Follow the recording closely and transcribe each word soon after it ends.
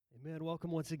Amen. Welcome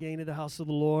once again to the house of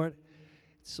the Lord.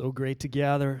 It's so great to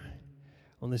gather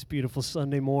on this beautiful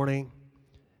Sunday morning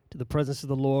to the presence of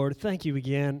the Lord. Thank you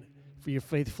again for your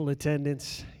faithful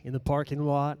attendance in the parking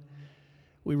lot.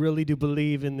 We really do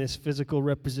believe in this physical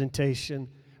representation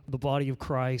of the body of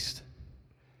Christ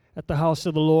at the house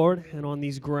of the Lord and on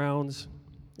these grounds.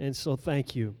 And so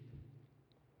thank you.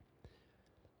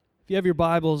 If you have your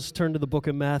Bibles, turn to the book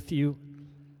of Matthew,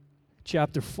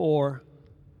 chapter 4.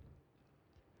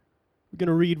 We're going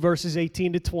to read verses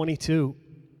 18 to 22.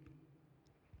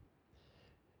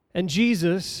 And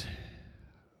Jesus,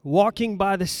 walking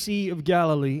by the Sea of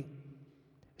Galilee,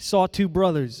 saw two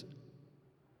brothers,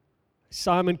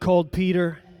 Simon called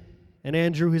Peter and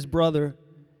Andrew his brother,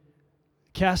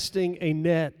 casting a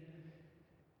net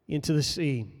into the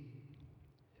sea,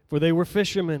 for they were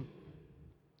fishermen.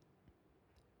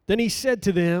 Then he said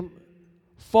to them,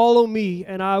 "Follow me,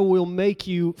 and I will make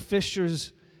you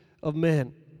fishers of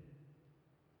men."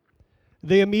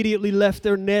 They immediately left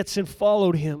their nets and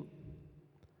followed him.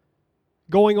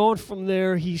 Going on from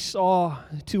there, he saw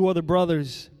two other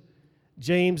brothers,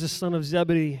 James the son of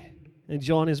Zebedee and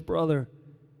John his brother,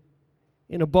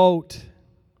 in a boat.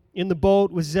 In the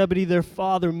boat was Zebedee their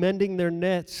father, mending their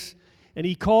nets. And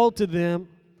he called to them,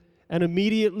 and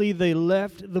immediately they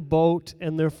left the boat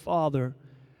and their father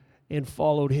and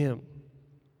followed him.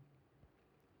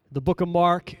 The book of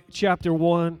Mark, chapter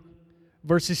 1,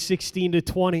 verses 16 to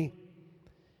 20.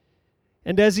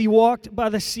 And as he walked by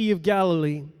the Sea of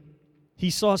Galilee,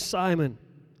 he saw Simon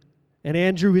and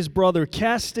Andrew his brother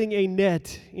casting a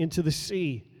net into the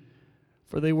sea,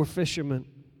 for they were fishermen.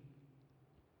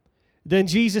 Then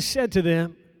Jesus said to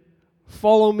them,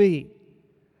 "Follow me,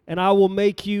 and I will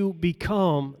make you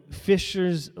become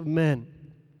fishers of men."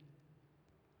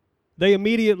 They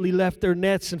immediately left their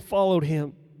nets and followed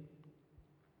him.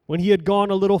 When he had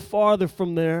gone a little farther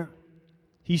from there,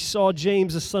 he saw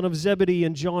James the son of Zebedee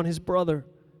and John his brother,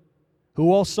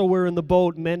 who also were in the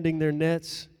boat mending their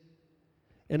nets.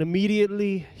 And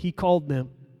immediately he called them,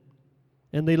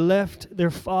 and they left their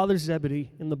father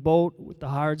Zebedee in the boat with the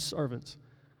hired servants,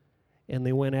 and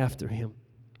they went after him.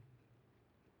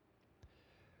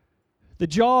 The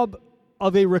job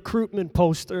of a recruitment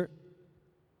poster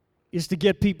is to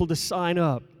get people to sign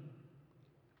up.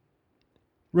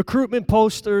 Recruitment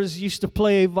posters used to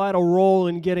play a vital role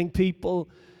in getting people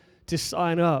to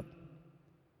sign up,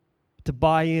 to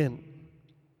buy in,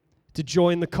 to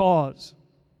join the cause.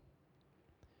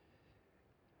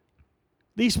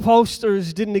 These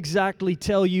posters didn't exactly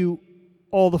tell you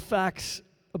all the facts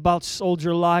about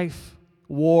soldier life,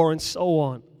 war, and so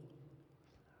on.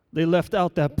 They left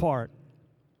out that part.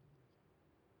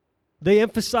 They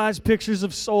emphasized pictures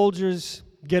of soldiers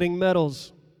getting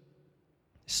medals,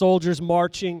 soldiers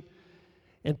marching,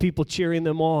 and people cheering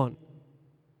them on.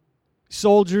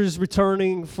 Soldiers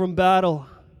returning from battle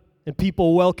and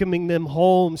people welcoming them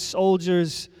home.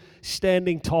 Soldiers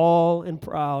standing tall and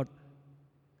proud.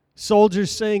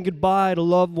 Soldiers saying goodbye to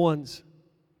loved ones,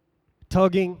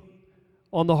 tugging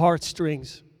on the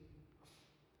heartstrings.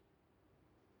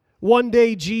 One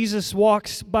day Jesus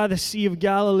walks by the Sea of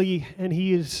Galilee and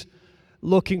he is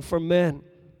looking for men.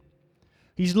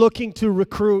 He's looking to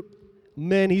recruit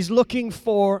men. He's looking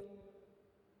for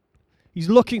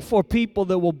people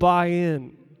that will buy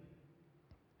in,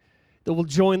 that will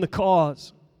join the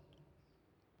cause.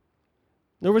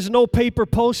 There was no paper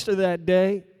poster that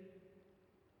day,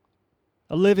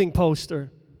 a living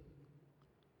poster,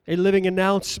 a living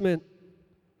announcement,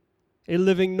 a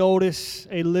living notice,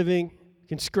 a living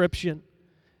conscription,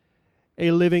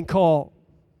 a living call.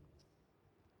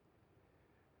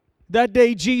 That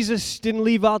day, Jesus didn't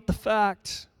leave out the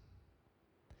facts.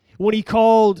 When he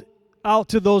called out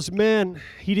to those men,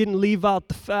 he didn't leave out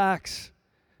the facts.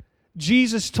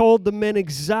 Jesus told the men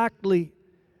exactly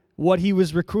what he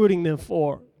was recruiting them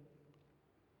for.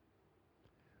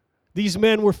 These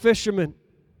men were fishermen.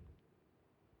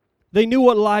 They knew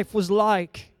what life was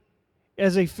like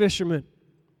as a fisherman.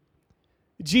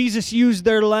 Jesus used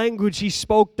their language. He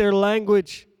spoke their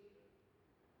language.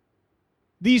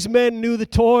 These men knew the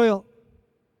toil.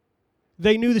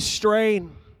 They knew the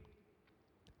strain.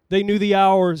 They knew the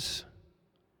hours.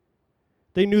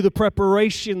 They knew the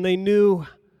preparation. They knew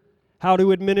how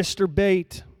to administer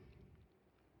bait.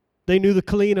 They knew the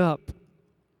cleanup.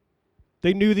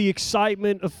 They knew the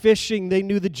excitement of fishing. They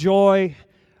knew the joy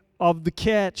of the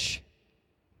catch.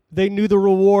 They knew the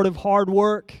reward of hard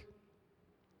work.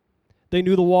 They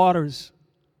knew the waters,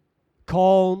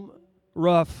 calm,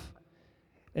 rough,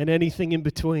 and anything in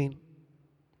between.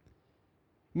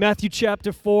 Matthew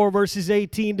chapter 4, verses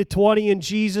 18 to 20, and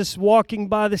Jesus, walking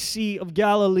by the Sea of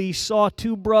Galilee, saw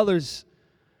two brothers,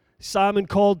 Simon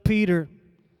called Peter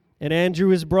and Andrew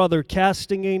his brother,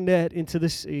 casting a net into the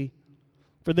sea,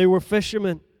 for they were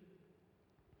fishermen.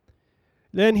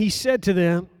 Then he said to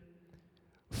them,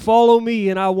 "Follow me,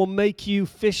 and I will make you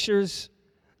fishers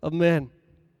of men."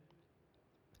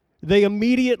 They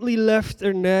immediately left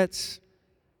their nets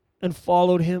and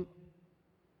followed him.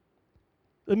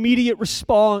 Immediate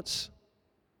response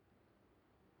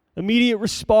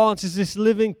as this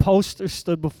living poster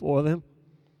stood before them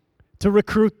to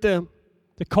recruit them,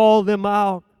 to call them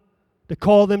out, to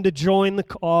call them to join the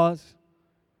cause.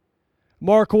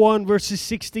 Mark 1, verses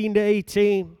 16 to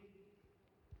 18.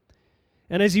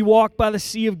 And as he walked by the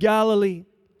Sea of Galilee,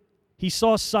 he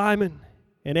saw Simon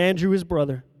and Andrew his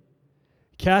brother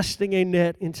casting a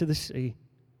net into the sea,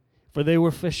 for they were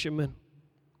fishermen.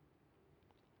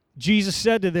 Jesus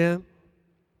said to them,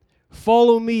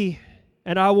 "Follow me,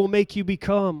 and I will make you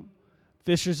become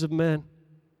fishers of men."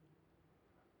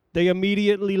 They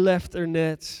immediately left their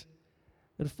nets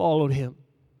and followed him.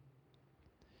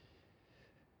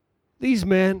 These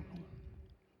men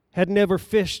had never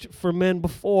fished for men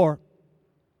before.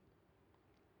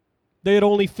 They had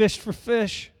only fished for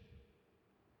fish.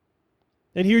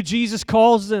 And here Jesus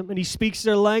calls them, and he speaks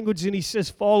their language, and he says,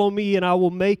 "Follow me, and I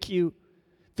will make you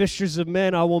fishers of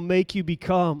men. I will make you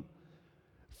become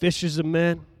fishers of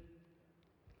men."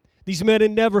 These men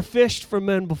had never fished for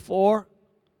men before.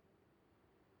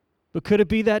 But could it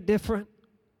be that different?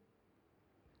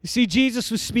 You see, Jesus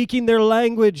was speaking their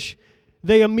language.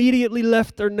 They immediately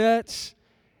left their nets,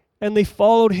 and they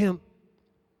followed him.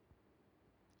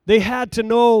 They had to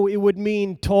know it would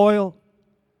mean toil.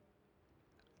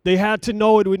 They had to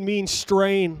know it would mean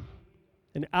strain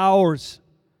and hours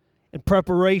and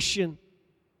preparation.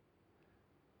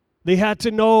 They had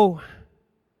to know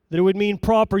that it would mean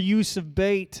proper use of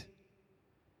bait,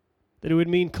 that it would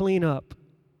mean cleanup.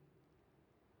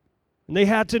 And they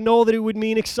had to know that it would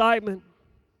mean excitement,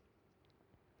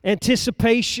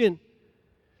 anticipation,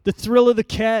 the thrill of the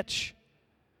catch.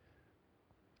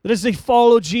 That as they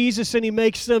follow Jesus and he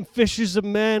makes them fishers of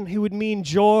men, it would mean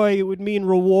joy, it would mean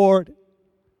reward.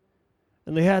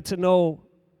 And they had to know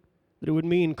that it would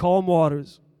mean calm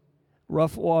waters,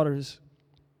 rough waters,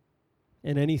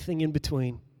 and anything in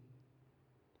between.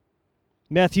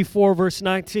 Matthew 4, verse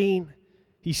 19,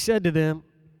 he said to them,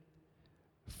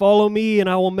 "Follow me, and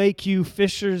I will make you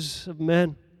fishers of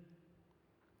men."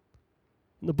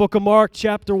 In the book of Mark,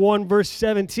 chapter 1, verse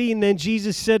 17, then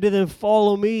Jesus said to them,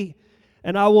 "Follow me,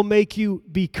 and I will make you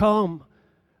become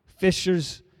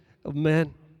fishers of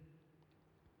men."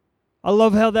 I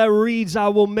love how that reads, "I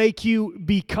will make you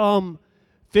become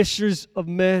fishers of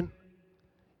men."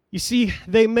 You see,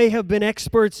 they may have been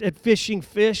experts at fishing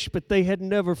fish, but they had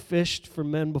never fished for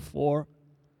men before.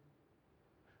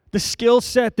 The skill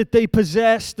set that they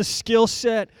possessed, the skill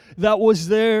set that was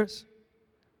theirs,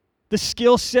 the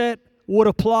skill set would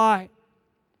apply,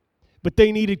 but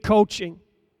they needed coaching.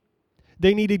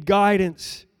 They needed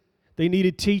guidance. They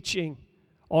needed teaching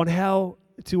on how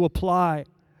to apply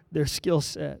their skill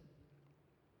set.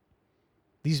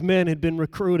 These men had been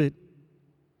recruited,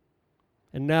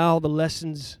 and now the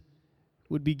lessons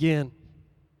would begin.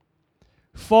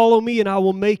 Follow me, and I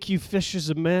will make you fishers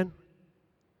of men.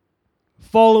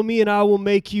 Follow me, and I will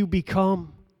make you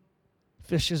become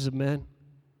fishers of men.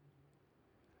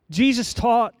 Jesus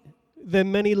taught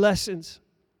them many lessons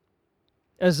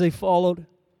as they followed,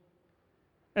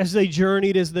 as they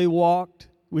journeyed, as they walked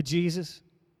with Jesus,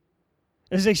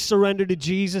 as they surrendered to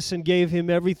Jesus and gave him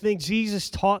everything. Jesus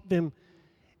taught them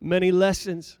many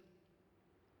lessons.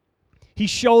 He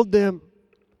showed them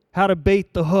how to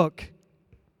bait the hook.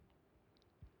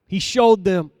 He showed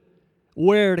them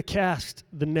where to cast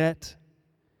the net.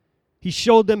 He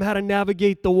showed them how to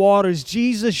navigate the waters.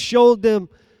 Jesus showed them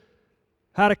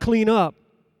how to clean up.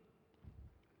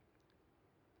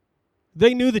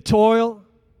 They knew the toil,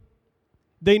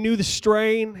 they knew the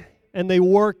strain, and they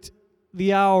worked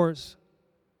the hours.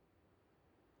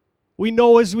 We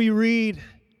know as we read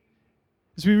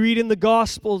in the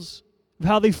Gospels of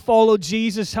how they followed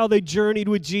Jesus, how they journeyed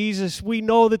with Jesus, we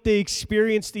know that they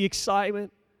experienced the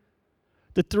excitement,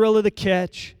 the thrill of the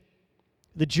catch,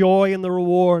 the joy and the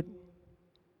reward.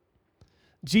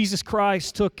 Jesus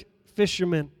Christ took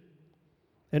fishermen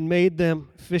and made them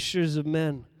fishers of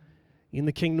men in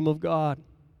the kingdom of God.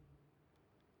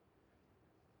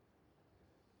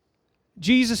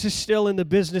 Jesus is still in the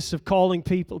business of calling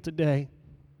people today.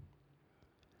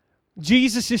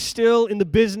 Jesus is still in the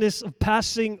business of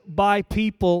passing by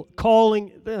people,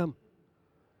 calling them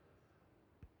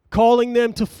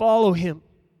to follow him.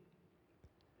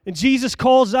 And Jesus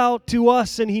calls out to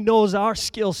us, and he knows our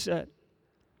skill set.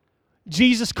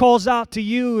 Jesus calls out to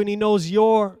you, and he knows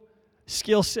your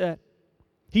skill set.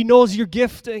 He knows your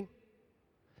gifting.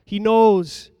 He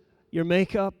knows your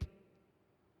makeup.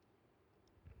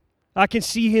 I can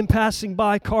see Him passing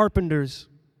by carpenters.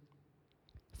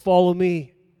 Follow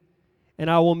me, and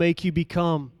I will make you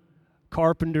become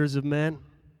carpenters of men.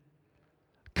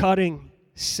 Cutting,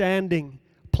 sanding,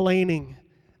 planing,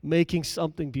 making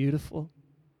something beautiful.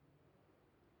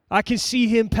 I can see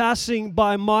Him passing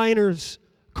by miners,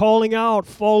 calling out,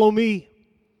 follow me,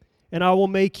 and I will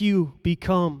make you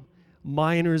become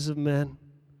miners of men.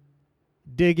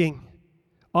 Digging,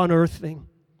 unearthing,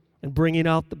 and bringing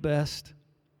out the best.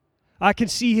 I can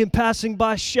see Him passing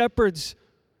by shepherds,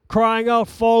 crying out,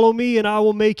 follow me, and I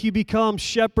will make you become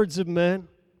shepherds of men.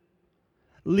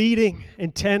 Leading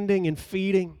and tending and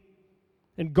feeding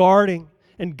and guarding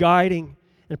and guiding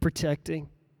and protecting.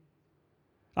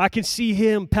 I can see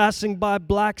Him passing by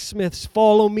blacksmiths.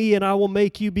 Follow me and I will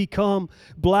make you become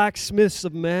blacksmiths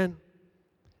of men.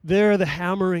 There the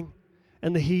hammering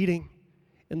and the heating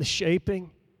and the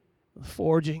shaping, the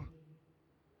forging.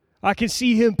 I can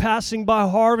see Him passing by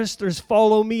harvesters.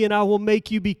 Follow me and I will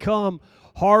make you become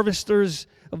harvesters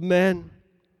of men.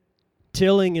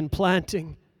 Tilling and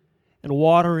planting and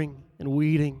watering and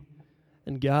weeding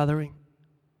and gathering.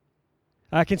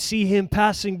 I can see Him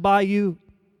passing by you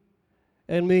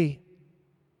and me,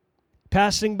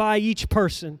 passing by each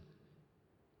person,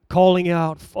 calling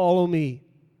out, follow me,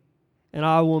 and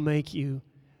I will make you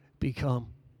become.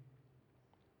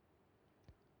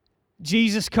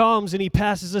 Jesus comes and He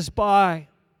passes us by.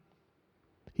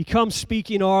 He comes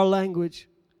speaking our language.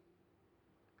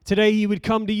 Today He would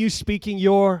come to you speaking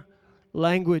your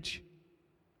language.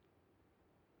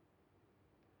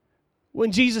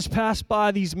 When Jesus passed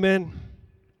by these men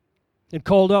and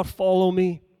called out, follow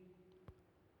me,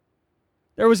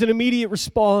 there was an immediate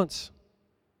response.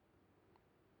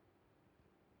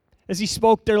 As He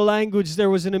spoke their language, there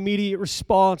was an immediate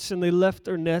response, and they left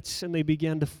their nets and they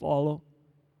began to follow.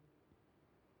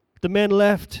 The men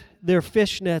left their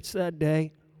fish nets that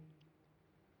day.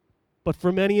 But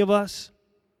for many of us,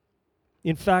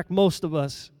 in fact, most of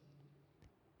us,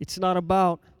 it's not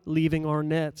about leaving our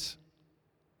nets.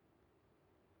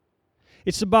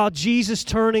 It's about Jesus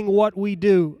turning what we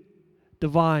do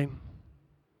divine.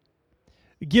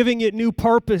 Giving it new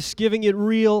purpose, giving it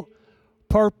real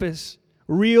purpose,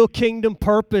 real kingdom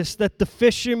purpose, that the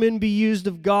fishermen be used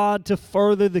of God to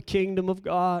further the kingdom of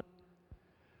God.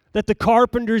 That the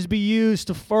carpenters be used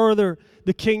to further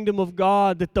the kingdom of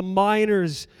God. That the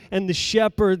miners and the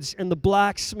shepherds and the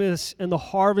blacksmiths and the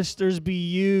harvesters be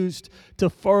used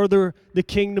to further the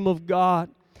kingdom of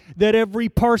God. That every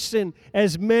person,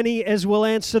 as many as will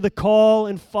answer the call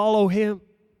and follow Him,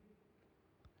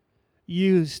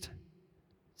 used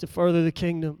to further the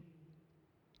kingdom.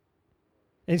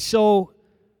 And so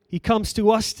He comes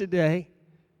to us today,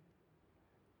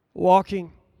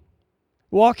 walking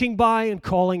by and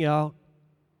calling out,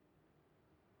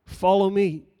 follow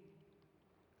me,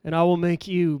 and I will make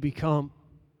you become.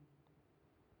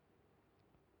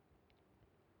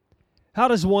 How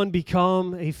does one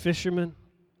become a fisherman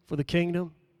for the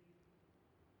kingdom?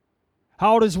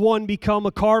 How does one become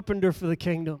a carpenter for the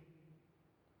kingdom?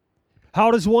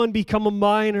 How does one become a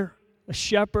miner, a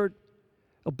shepherd,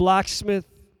 a blacksmith,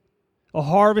 a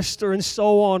harvester, and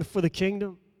so on for the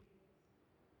kingdom?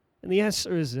 And the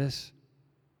answer is this: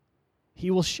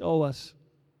 He will show us.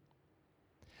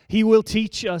 He will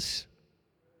teach us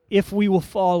if we will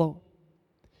follow.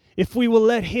 If we will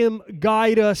let Him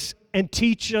guide us and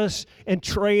teach us and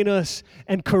train us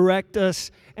and correct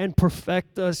us and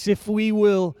perfect us. If we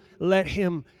will let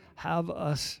Him have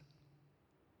us.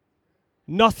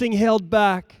 Nothing held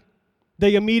back.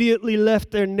 They immediately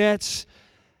left their nets.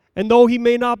 And though He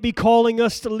may not be calling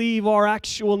us to leave our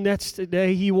actual nets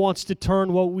today, He wants to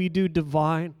turn what we do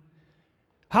divine.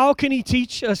 How can He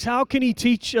teach us? How can He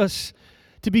teach us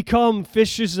to become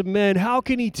fishers of men? How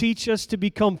can He teach us to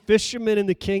become fishermen in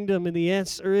the kingdom? And the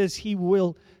answer is He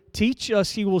will teach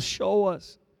us. He will show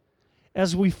us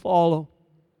as we follow.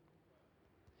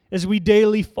 As we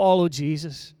daily follow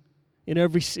Jesus in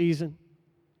every season.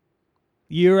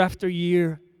 Year after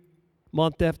year,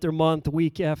 month after month,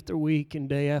 week after week, and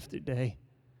day after day,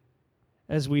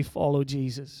 as we follow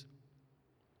Jesus.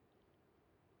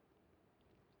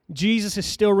 Jesus is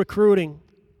still recruiting.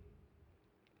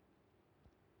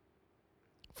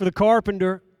 For the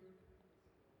carpenter,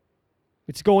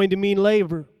 it's going to mean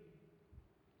labor.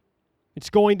 It's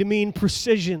going to mean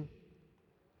precision.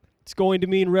 It's going to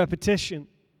mean repetition.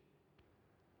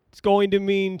 It's going to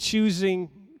mean choosing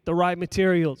the right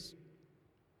materials.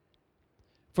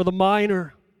 For the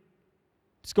miner,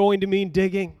 it's going to mean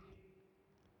digging.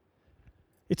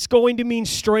 It's going to mean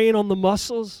strain on the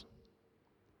muscles.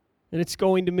 And it's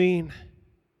going to mean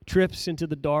trips into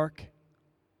the dark.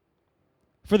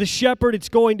 For the shepherd, it's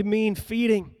going to mean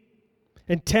feeding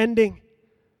and tending.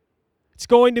 It's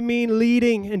going to mean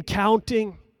leading and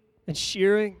counting and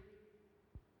shearing.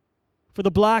 For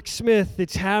the blacksmith,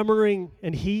 it's hammering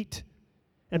and heat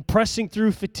and pressing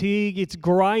through fatigue. It's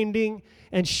grinding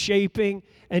and shaping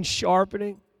and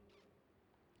sharpening.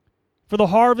 For the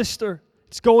harvester,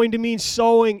 it's going to mean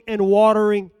sowing and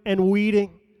watering and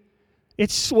weeding.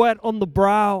 It's sweat on the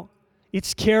brow.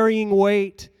 It's carrying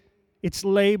weight. It's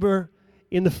labor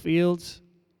in the fields.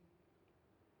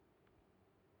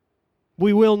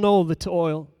 We will know the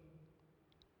toil.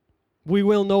 We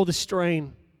will know the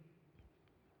strain.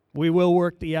 We will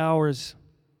work the hours.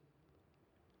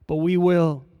 But we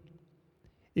will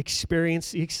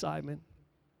experience the excitement,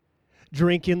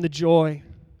 drink in the joy,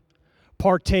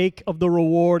 partake of the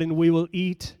reward, and we will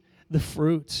eat the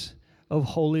fruits of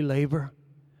holy labor.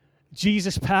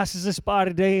 Jesus passes us by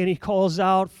today and he calls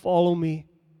out, "Follow me."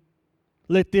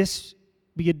 Let this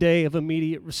be a day of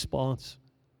immediate response.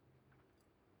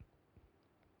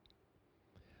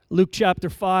 Luke chapter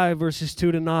 5, verses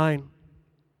 2 to 9.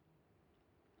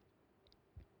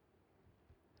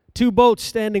 Two boats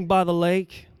standing by the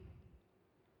lake,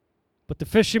 but the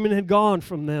fishermen had gone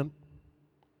from them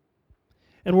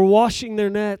and were washing their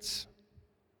nets.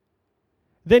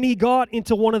 Then he got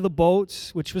into one of the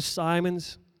boats, which was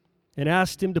Simon's, and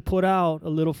asked him to put out a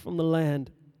little from the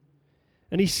land.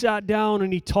 And he sat down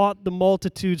and he taught the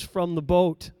multitudes from the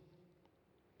boat.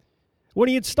 When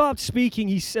he had stopped speaking,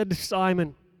 he said to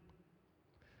Simon,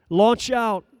 "Launch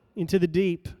out into the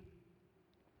deep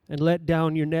and let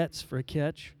down your nets for a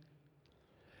catch."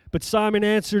 But Simon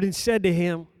answered and said to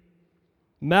him,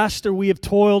 "Master, we have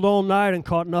toiled all night and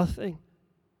caught nothing.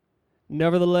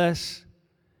 Nevertheless,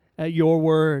 at your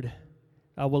word,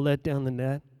 I will let down the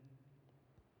net."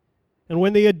 And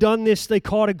when they had done this, they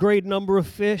caught a great number of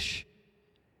fish,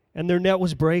 and their net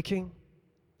was breaking.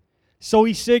 So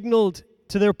he signaled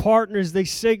to their partners. They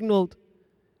signaled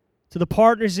to the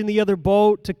partners in the other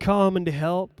boat to come and to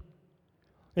help.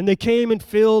 And they came and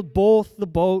filled both the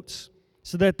boats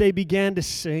so that they began to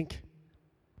sink.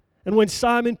 And when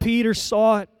Simon Peter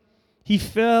saw it, he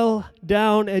fell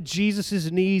down at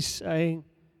Jesus' knees, saying,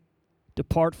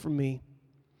 "Depart from me,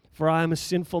 for I am a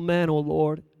sinful man, O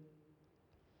Lord."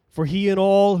 For he and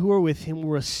all who were with him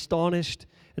were astonished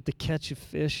at the catch of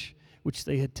fish which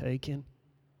they had taken.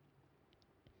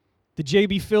 The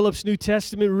J.B. Phillips New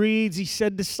Testament reads, he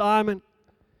said to Simon,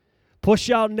 "Push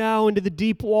out now into the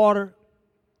deep water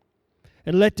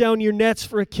and let down your nets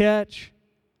for a catch."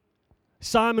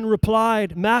 Simon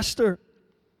replied, "Master,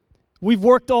 we've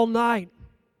worked all night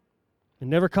and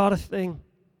never caught a thing.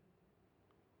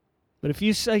 But if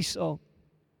you say so,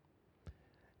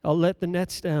 I'll let the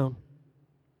nets down."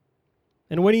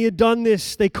 And when he had done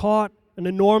this, they caught an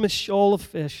enormous shoal of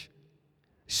fish,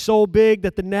 so big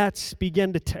that the nets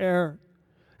began to tear.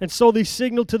 And so they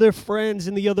signaled to their friends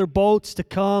in the other boats to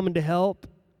come and to help.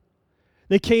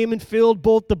 They came and filled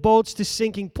both the boats to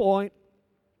sinking point.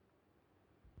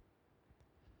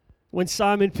 When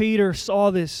Simon Peter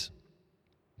saw this,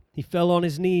 he fell on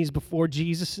his knees before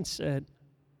Jesus and said,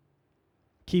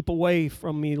 "Keep away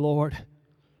from me, Lord,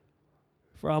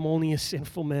 for I'm only a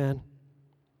sinful man."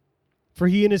 For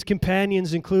he and his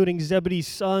companions, including Zebedee's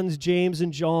sons, James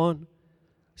and John,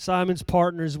 Simon's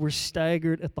partners, were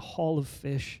staggered at the haul of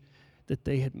fish that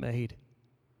they had made.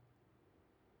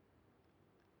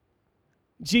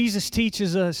 Jesus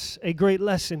teaches us a great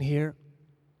lesson here.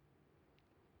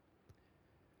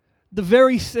 The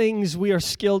very things we are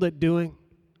skilled at doing,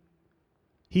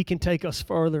 he can take us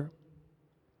further.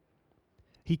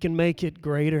 He can make it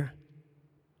greater.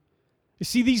 You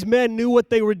see, these men knew what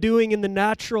they were doing in the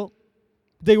natural.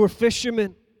 They were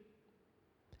fishermen.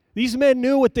 These men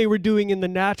knew what they were doing in the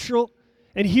natural,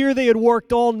 and here they had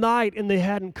worked all night and they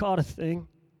hadn't caught a thing.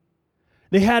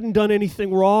 They hadn't done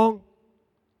anything wrong.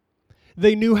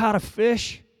 They knew how to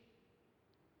fish.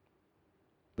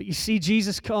 But you see,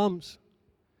 Jesus comes,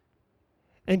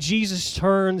 and Jesus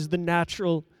turns the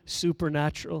natural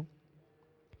supernatural.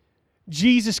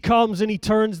 Jesus comes and he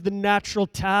turns the natural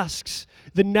tasks,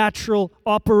 the natural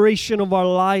operation of our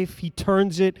life, he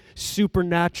turns it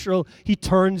supernatural. He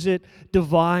turns it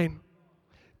divine.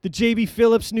 The J.B.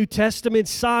 Phillips New Testament,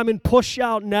 "Simon, push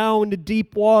out now into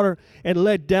deep water and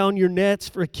let down your nets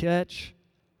for a catch."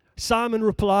 Simon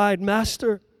replied,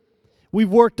 "Master, we've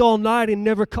worked all night and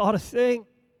never caught a thing."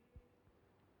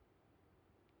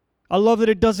 I love that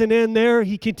it doesn't end there.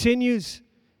 He continues.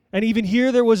 And even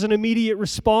here there was an immediate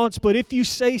response, "But if you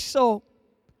say so,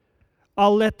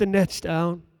 I'll let the nets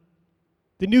down."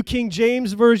 The New King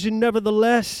James Version,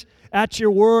 "Nevertheless, At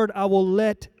your word, I will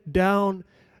let down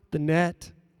the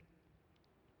net.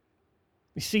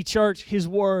 You see, church, his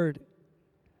word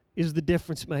is the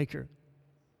difference maker.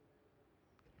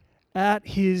 At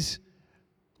his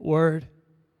word.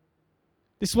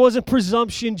 This wasn't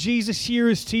presumption. Jesus here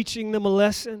is teaching them a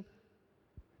lesson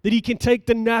that he can take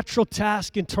the natural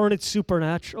task and turn it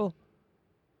supernatural.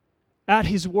 At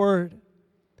his word.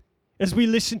 As we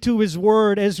listen to his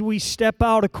word, as we step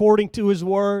out according to his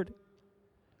word.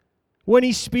 When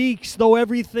he speaks, though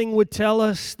everything would tell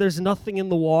us there's nothing in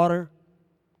the water,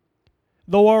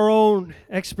 though our own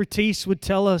expertise would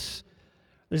tell us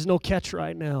there's no catch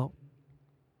right now,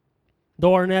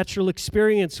 though our natural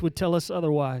experience would tell us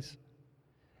otherwise,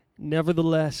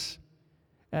 nevertheless,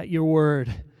 at your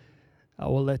word, I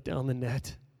will let down the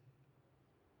net.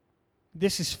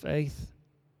 This is faith.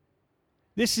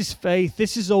 This is faith.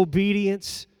 This is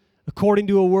obedience. According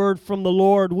to a word from the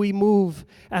Lord, we move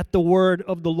at the word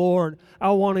of the Lord. I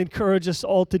want to encourage us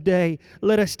all today.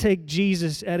 Let us take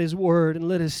Jesus at his word and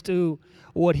let us do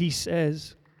what he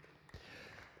says.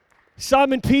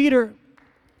 Simon Peter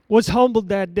was humbled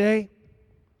that day.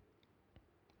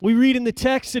 We read in the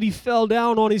text that he fell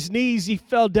down on his knees. He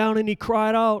fell down and he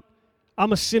cried out,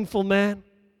 I'm a sinful man.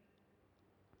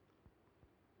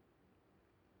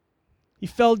 He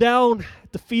fell down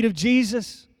at the feet of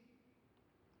Jesus.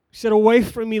 He said, away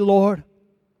from me, Lord.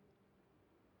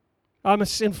 I'm a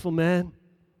sinful man.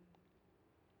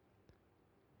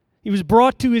 He was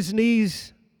brought to his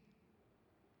knees.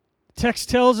 The text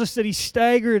tells us that he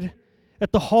staggered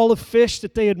at the haul of fish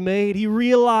that they had made. He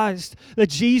realized that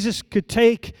Jesus could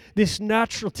take this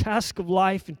natural task of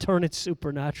life and turn it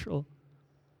supernatural.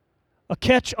 A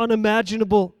catch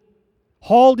unimaginable,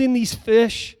 hauled in these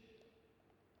fish,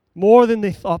 more than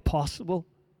they thought possible.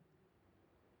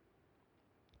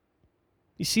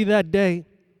 You see, that day,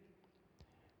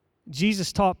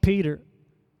 Jesus taught Peter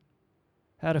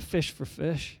how to fish for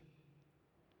fish.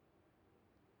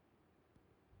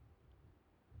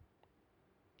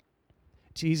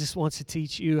 Jesus wants to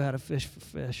teach you how to fish for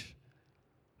fish.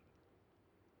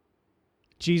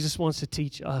 Jesus wants to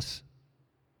teach us.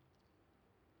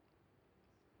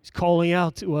 He's calling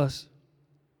out to us.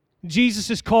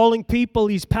 Jesus is calling people.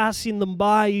 He's passing them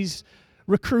by. He's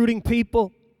recruiting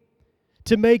people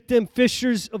to make them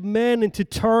fishers of men and to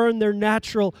turn their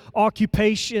natural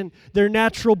occupation, their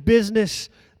natural business,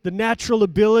 the natural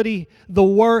ability, the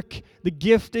work, the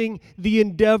gifting, the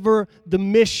endeavor, the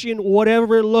mission,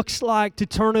 whatever it looks like, to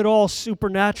turn it all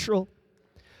supernatural.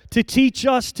 To teach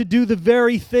us to do the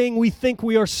very thing we think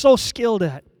we are so skilled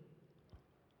at.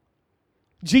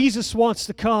 Jesus wants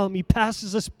to come. He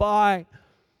passes us by.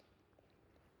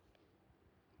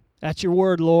 At your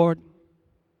word, Lord.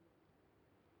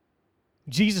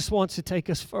 Jesus wants to take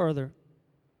us further,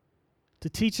 to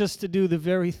teach us to do the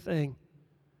very thing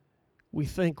we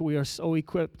think we are so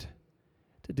equipped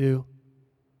to do.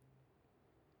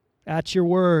 At your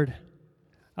word,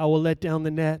 I will let down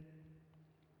the net.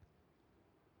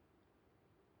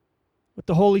 What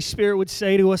the Holy Spirit would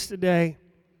say to us today,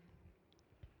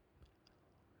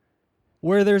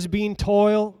 where there's been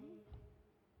toil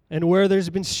and where there's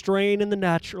been strain in the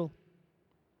natural,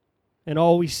 and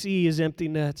all we see is empty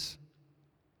nets.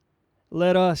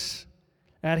 Let us,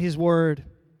 at his word,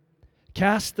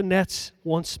 cast the nets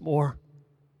once more,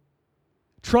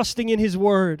 trusting in his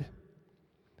word,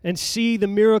 and see the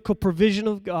miracle provision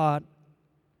of God,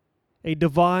 a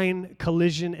divine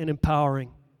collision and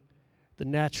empowering. The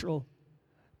natural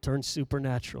turns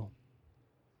supernatural.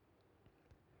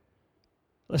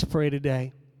 Let's pray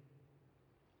today.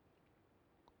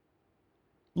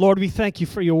 Lord, we thank you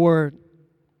for your word.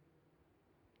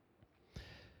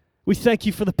 We thank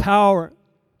you for the power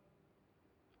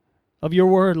of your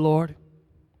word, Lord.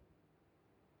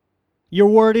 Your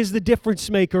word is the difference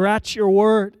maker. At your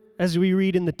word, as we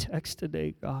read in the text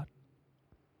today, God.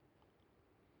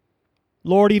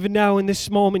 Lord, even now in this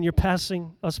moment, you're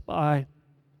passing us by.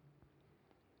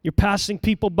 You're passing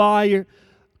people by. You're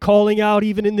calling out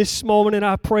even in this moment, and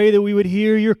I pray that we would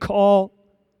hear your call.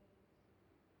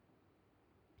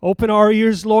 Open our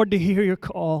ears, Lord, to hear your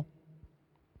call.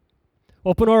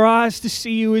 Open our eyes to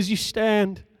see you as you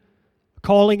stand,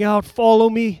 calling out, follow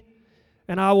me,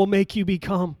 and I will make you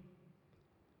become.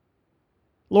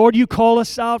 Lord, you call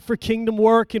us out for kingdom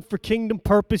work and for kingdom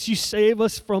purpose. You save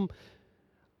us from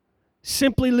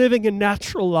simply living a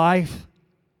natural life.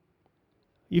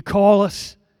 You call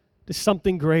us to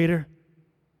something greater.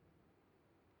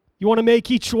 You want to make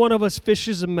each one of us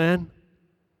fishers of men.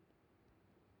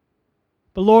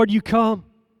 But Lord, you come.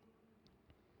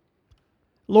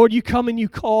 Lord, you come and you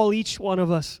call each one of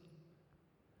us.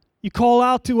 You call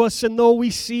out to us, and though we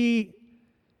see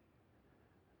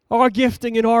our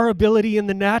gifting and our ability in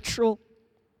the natural.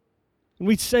 And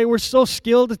we'd say we're so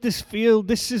skilled at this field.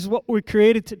 This is what we're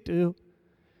created to do.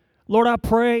 Lord, I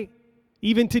pray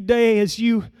even today as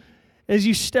you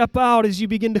step out, as you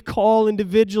begin to call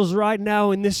individuals right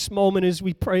now in this moment as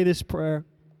we pray this prayer.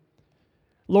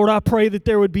 Lord, I pray that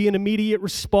there would be an immediate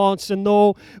response, and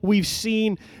though we've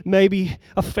seen maybe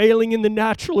a failing in the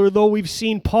natural, or though we've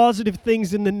seen positive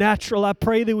things in the natural, I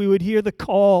pray that we would hear the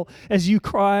call as you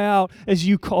cry out, as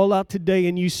you call out today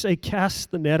and you say,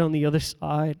 cast the net on the other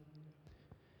side.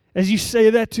 As you say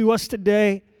that to us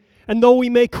today, and though we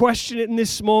may question it in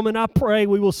this moment, I pray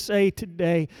we will say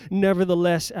today,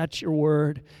 nevertheless, at your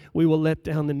word, we will let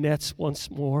down the nets once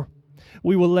more.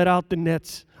 We will let out the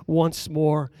nets once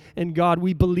more. And God,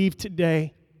 we believe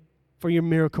today for your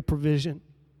miracle provision.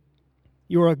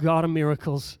 You are a God of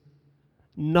miracles.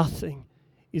 Nothing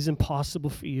is impossible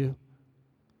for you.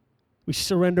 We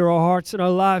surrender our hearts and our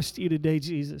lives to you today,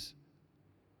 Jesus.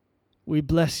 We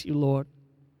bless you, Lord.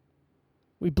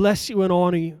 We bless you and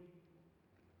honor you.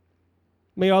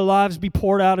 May our lives be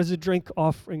poured out as a drink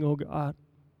offering, oh God.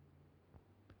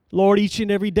 Lord, each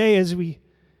and every day as we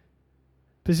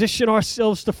position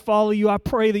ourselves to follow you, I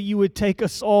pray that you would take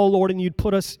us all, Lord, and you'd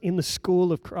put us in the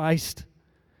school of Christ,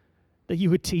 that you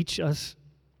would teach us,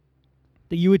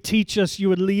 you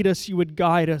would lead us, you would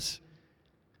guide us.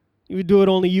 You would do what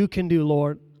only you can do,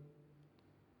 Lord.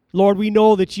 Lord, we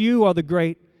know that you are the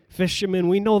great fisherman.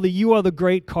 We know that you are the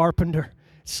great carpenter.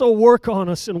 So work on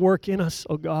us and work in us,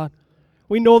 oh God.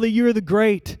 We know that you're the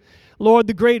great, Lord,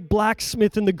 the great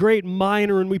blacksmith and the great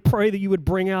miner, and we pray that you would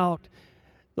bring out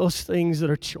those things that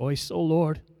are choice, oh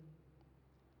Lord.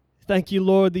 Thank you,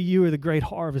 Lord, that you are the great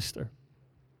harvester.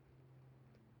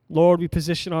 Lord, we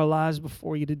position our lives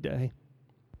before you today.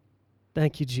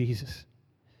 Thank you, Jesus.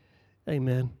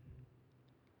 Amen.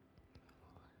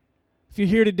 If you're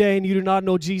here today and you do not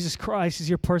know Jesus Christ as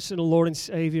your personal Lord and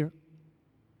Savior,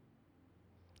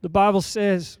 the Bible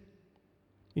says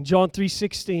in John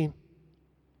 3:16,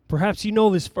 perhaps you know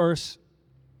this verse,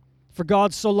 for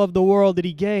God so loved the world that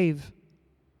he gave.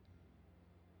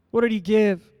 What did he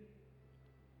give?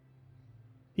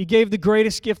 He gave the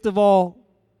greatest gift of all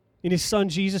in his Son,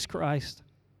 Jesus Christ.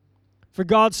 For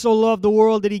God so loved the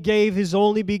world that he gave his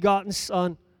only begotten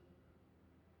Son.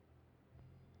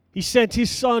 He sent his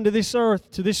Son to this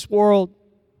earth, to this world,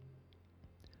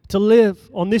 to live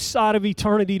on this side of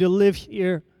eternity, to live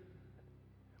here.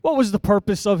 What was the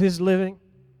purpose of his living?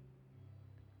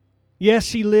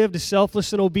 Yes, he lived a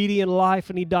selfless and obedient life,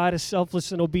 and he died a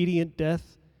selfless and obedient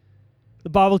death. The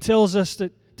Bible tells us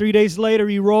that 3 days later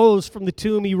he rose from the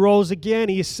tomb. He rose again.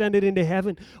 He ascended into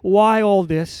heaven. Why all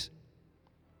this?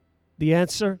 The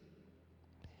answer?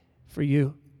 For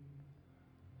you.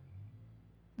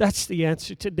 That's the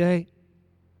answer today.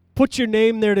 Put your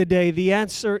name there today. The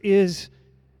answer is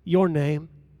your name.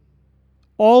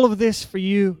 All of this for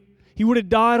you. He would have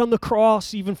died on the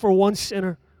cross even for one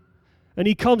sinner. And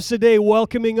he comes today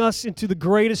welcoming us into the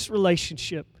greatest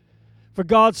relationship. For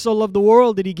God so loved the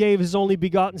world that he gave his only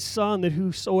begotten Son, that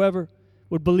whosoever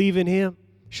would believe in him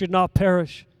should not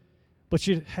perish, but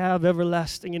should have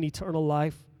everlasting and eternal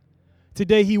life.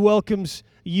 Today he welcomes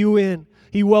you in.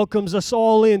 He welcomes us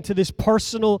all into this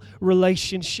personal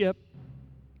relationship.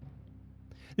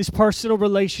 This personal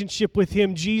relationship with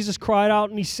him. Jesus cried out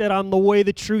and he said, I'm the way,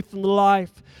 the truth, and the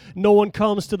life. No one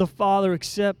comes to the Father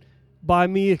except by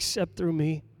me, except through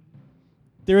me.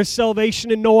 There is salvation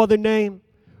in no other name,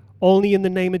 only in the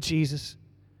name of Jesus.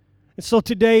 And so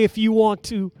today, if you want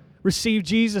to receive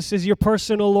Jesus as your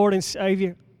personal Lord and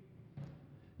Savior,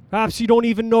 perhaps you don't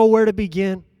even know where to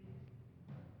begin.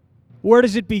 Where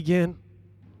does it begin?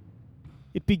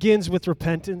 It begins with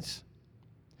repentance.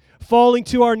 Falling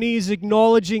to our knees,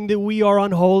 acknowledging that we are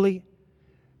unholy,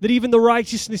 that even the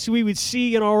righteousness we would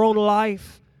see in our own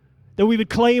life, that we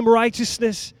would claim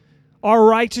righteousness, our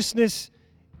righteousness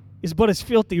is but as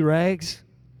filthy rags.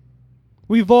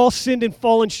 We've all sinned and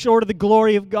fallen short of the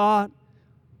glory of God.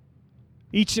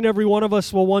 Each and every one of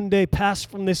us will one day pass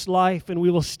from this life, and we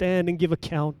will stand and give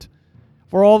account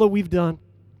for all that we've done.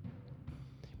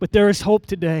 But there is hope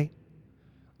today.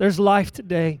 There's life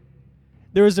today.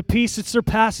 There is a peace that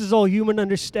surpasses all human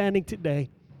understanding today.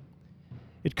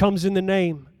 It comes in the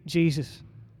name, Jesus.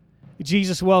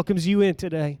 Jesus welcomes you in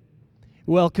today.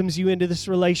 Welcomes you into this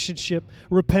relationship.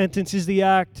 Repentance is the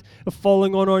act of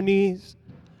falling on our knees.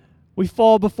 We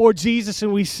fall before Jesus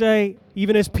and we say,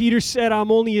 even as Peter said,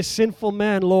 I'm only a sinful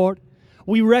man, Lord.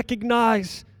 We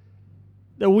recognize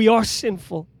that we are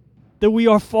sinful, that we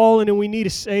are fallen and we need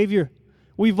a Savior.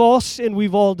 We've all sinned,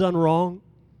 we've all done wrong.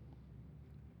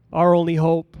 Our only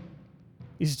hope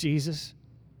is Jesus.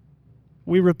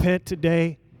 We repent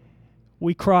today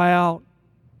we cry out.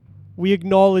 We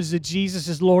acknowledge that Jesus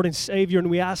is Lord and Savior, and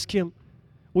we ask Him,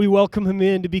 we welcome Him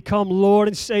in to become Lord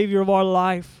and Savior of our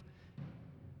life.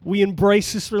 We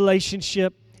embrace this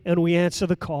relationship, and we answer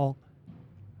the call.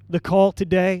 The call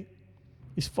today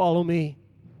is follow me.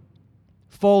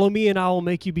 Follow me, and I will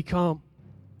make you become.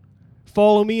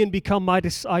 Follow me and become my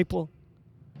disciple.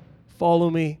 Follow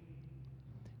me.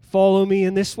 Follow me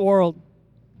in this world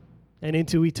and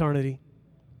into eternity.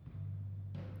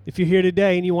 If you're here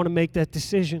today and you want to make that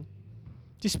decision,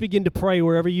 just begin to pray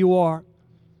wherever you are.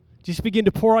 Just begin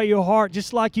to pour out your heart,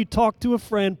 just like you talk to a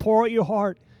friend. Pour out your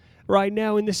heart right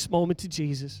now in this moment to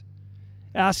Jesus.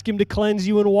 Ask Him to cleanse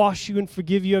you and wash you and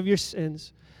forgive you of your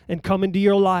sins and come into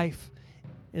your life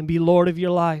and be Lord of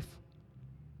your life.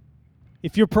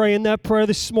 If you're praying that prayer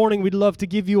this morning, we'd love to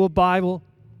give you a Bible.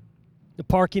 The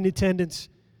parking attendants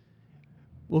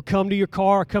will come to your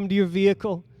car, come to your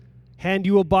vehicle, hand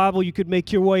you a Bible. You could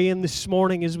make your way in this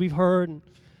morning, as we've heard, and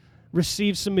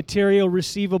receive some material,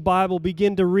 receive a Bible,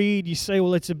 begin to read. You say,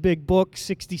 well, it's a big book,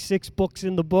 66 books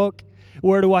in the book.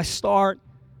 Where do I start?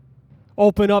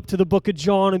 Open up to the book of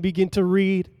John and begin to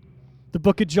read. The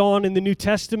book of John in the New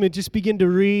Testament, just begin to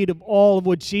read of all of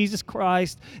what Jesus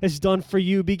Christ has done for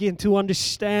you. Begin to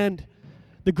understand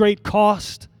the great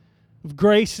cost of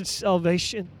grace and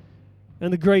salvation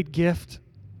and the great gift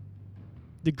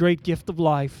of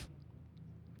life.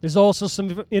 There's also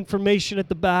some information at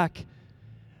the back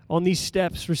on these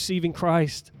steps, receiving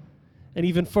Christ. And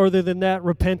even further than that,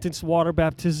 repentance, water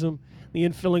baptism, the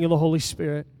infilling of the Holy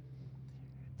Spirit.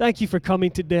 Thank you for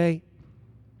coming today.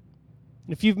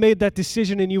 And if you've made that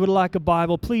decision and you would like a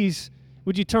Bible, please,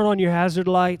 would you turn on your hazard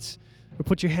lights or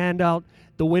put your hand out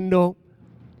the window?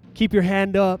 Keep your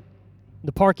hand up.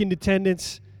 The parking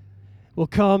attendants will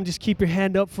come. Just keep your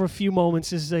hand up for a few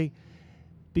moments as they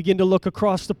begin to look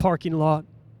across the parking lot.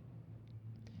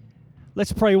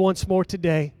 Let's pray once more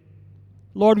today.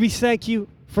 Lord, we thank you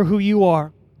for who you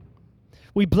are.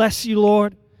 We bless you,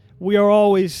 Lord. We are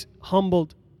always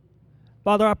humbled.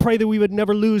 Father, I pray that we would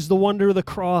never lose the wonder of the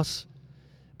cross,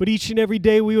 but each and every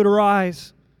day we would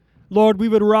rise. Lord, we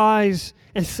would rise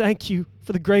and thank you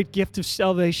for the great gift of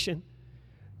salvation.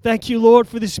 Thank you, Lord,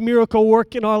 for this miracle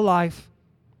work in our life.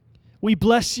 We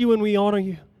bless you and we honor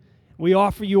you. We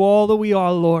offer you all that we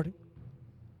are, Lord,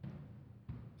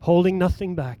 holding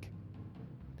nothing back.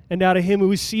 And out of him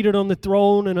who is seated on the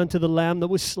throne and unto the Lamb that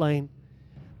was slain,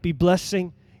 be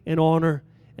blessing and honor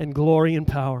and glory and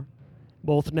power,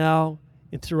 both now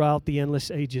and throughout the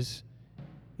endless ages.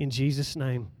 In Jesus'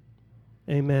 name,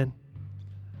 amen.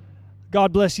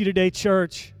 God bless you today,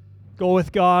 church. Go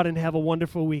with God and have a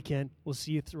wonderful weekend. We'll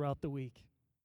see you throughout the week.